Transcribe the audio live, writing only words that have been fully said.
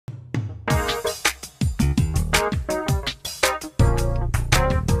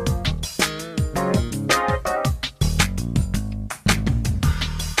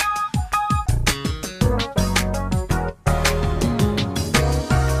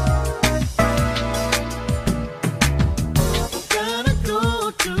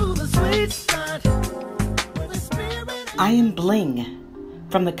I am Bling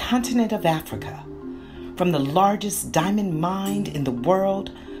from the continent of Africa, from the largest diamond mine in the world,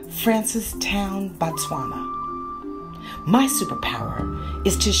 Francis Town, Botswana. My superpower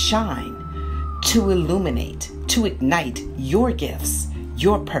is to shine, to illuminate, to ignite your gifts,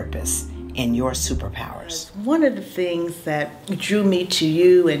 your purpose, and your superpowers. One of the things that drew me to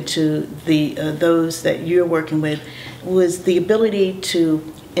you and to those that you're working with was the ability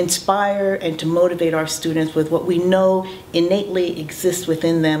to inspire and to motivate our students with what we know innately exists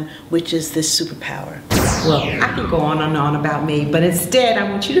within them, which is this superpower. Well, I can go on and on about me, but instead I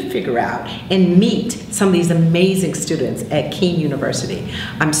want you to figure out and meet some of these amazing students at Kean University.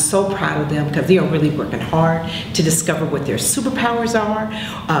 I'm so proud of them because they are really working hard to discover what their superpowers are,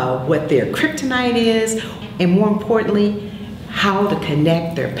 what their kryptonite is, and more importantly, how to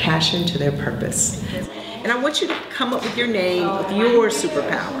connect their passion to their purpose. And I want you to come up with your name of your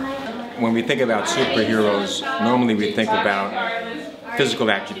superpower. When we think about superheroes, normally we think about physical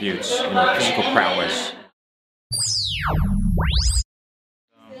attributes, physical prowess.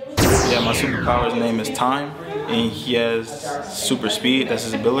 Yeah, my superpower's name is Time, and he has super speed. That's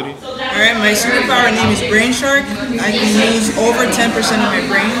his ability. Alright, my superpower name is Brain Shark. I can use over 10% of my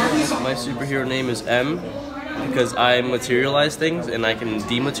brain. My superhero name is M, because I materialize things and I can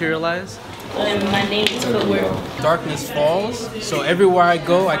dematerialize. And my name is Footwear. Darkness falls, so everywhere I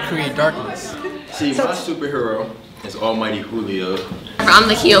go, I create darkness. See, my superhero is Almighty Julio. I'm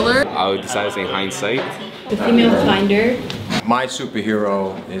the healer. I would decide to say hindsight. The female finder. My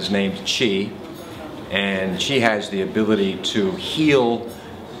superhero is named Chi, and she has the ability to heal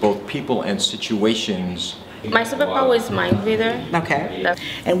both people and situations. My superpower is mind reader. Okay.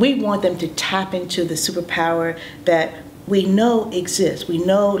 And we want them to tap into the superpower that we know exists, we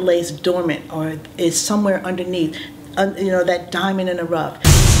know lays dormant or is somewhere underneath, that diamond in the rough.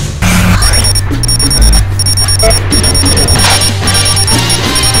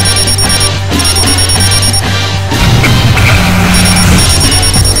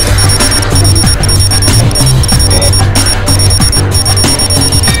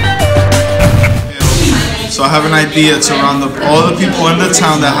 So I have an idea to round up all the people in the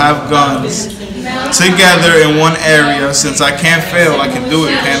town that have guns together in one area. Since I can't fail, I can do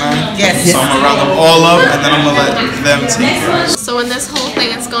it, can't I? Yes. So I'm gonna round them all up and then I'm gonna let them take it. So when this whole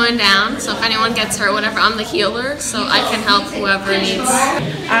thing is going down, so if anyone gets hurt, whatever, I'm the healer, so I can help whoever needs.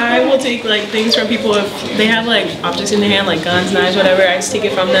 I will take things from people if they have objects in their hand, like guns, knives, whatever. I just take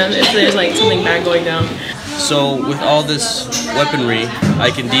it from them if there's something bad going down. So with all this weaponry,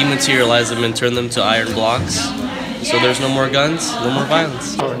 I can dematerialize them and turn them to iron blocks. So there's no more guns, no more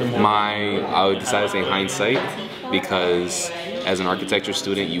violence. I would decide to say hindsight, because as an architecture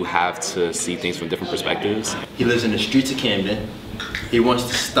student, you have to see things from different perspectives. He lives in the streets of Camden. He wants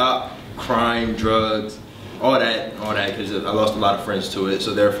to stop crime, drugs, all that, because I lost a lot of friends to it,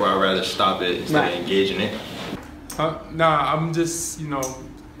 so therefore I'd rather stop it instead of engage in it. Nah, I'm just,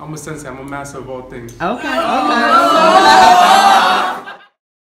 I'm a sensei, I'm a master of all things. Okay.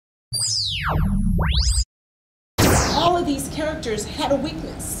 All of these characters had a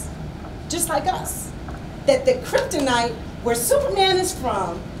weakness, just like us. That the kryptonite, where Superman is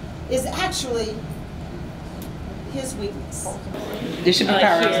from, is actually his weakness. Your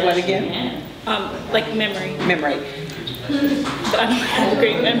superpower is what again? Memory. Memory. But I don't have a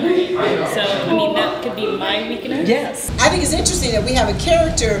great memory, so that could be my weakness. Yes. I think it's interesting that we have a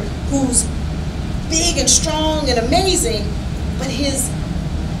character who's big and strong and amazing, but his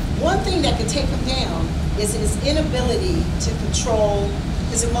one thing that could take him down is his inability to control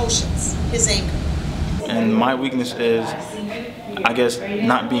his emotions, his anger. And my weakness is, I guess,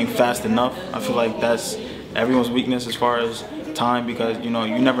 not being fast enough. I feel like that's everyone's weakness as far as time, because you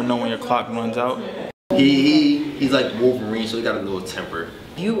never know when your clock runs out. He's like Wolverine, so he got a little temper.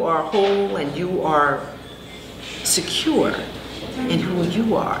 You are whole and you are secure in who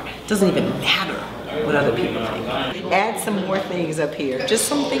you are. It doesn't even matter what other people think. Add some more things up here. Just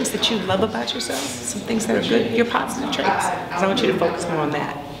some things that you love about yourself, some things that are good, your positive traits. Because I want you to focus more on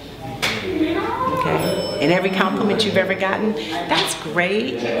that. Okay? And every compliment you've ever gotten, that's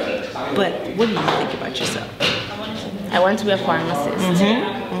great, but what do you think about yourself? I want to be a pharmacist.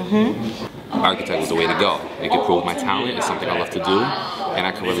 Architect is the way to go. It can prove my talent, it's something I love to do, and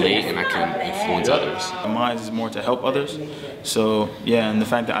I can relate and I can influence others. Mine is more to help others. So yeah, and the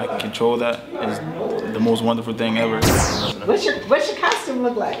fact that I can control that is the most wonderful thing ever. What's your costume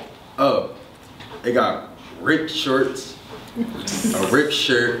look like? Oh, it got ripped shorts, a ripped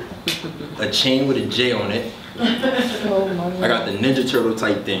shirt, a chain with a J on it. I got the Ninja Turtle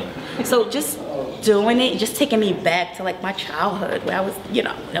type thing. So just doing it, just taking me back to like my childhood where I was, you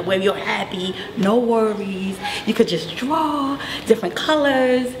know, where you're happy, no worries. You could just draw different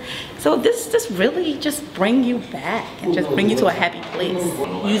colors. So this really just bring you back and just bring you to a happy place.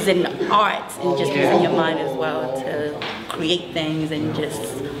 Using arts and just using your mind as well to create things and just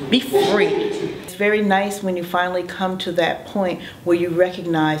be free. It's very nice when you finally come to that point where you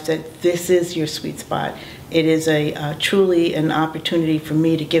recognize that this is your sweet spot. It is a truly an opportunity for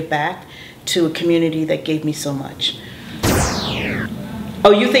me to give back to a community that gave me so much.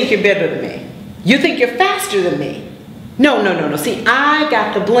 Oh, you think you're better than me? You think you're faster than me? No, no, no, no. See, I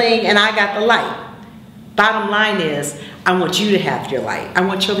got the bling and I got the light. Bottom line is, I want you to have your light. I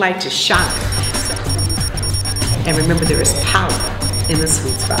want your light to shine. And remember, there is power in the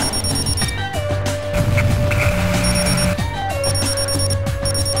sweet spot.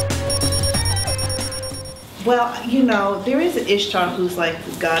 Well, you know, there is an Ishtar who's like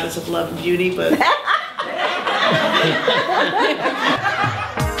the goddess of love and beauty, but